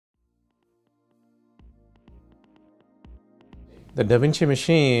The Da Vinci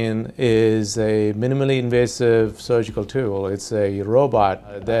machine is a minimally invasive surgical tool. It's a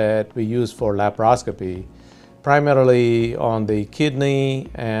robot that we use for laparoscopy, primarily on the kidney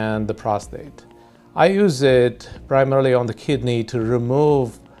and the prostate. I use it primarily on the kidney to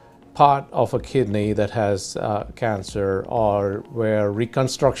remove part of a kidney that has cancer or where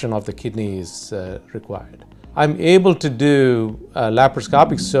reconstruction of the kidney is required. I'm able to do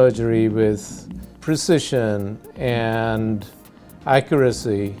laparoscopic surgery with precision and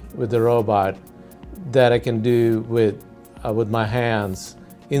accuracy with the robot that I can do with my hands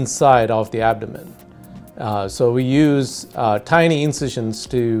inside of the abdomen. So we use tiny incisions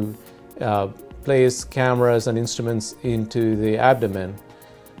to place cameras and instruments into the abdomen,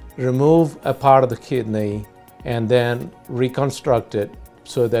 remove a part of the kidney, and then reconstruct it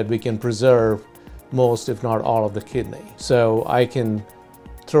so that we can preserve most, if not all, of the kidney. So I can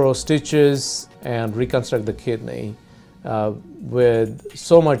throw stitches and reconstruct the kidney with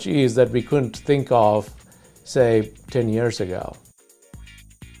so much ease that we couldn't think of, say, 10 years ago.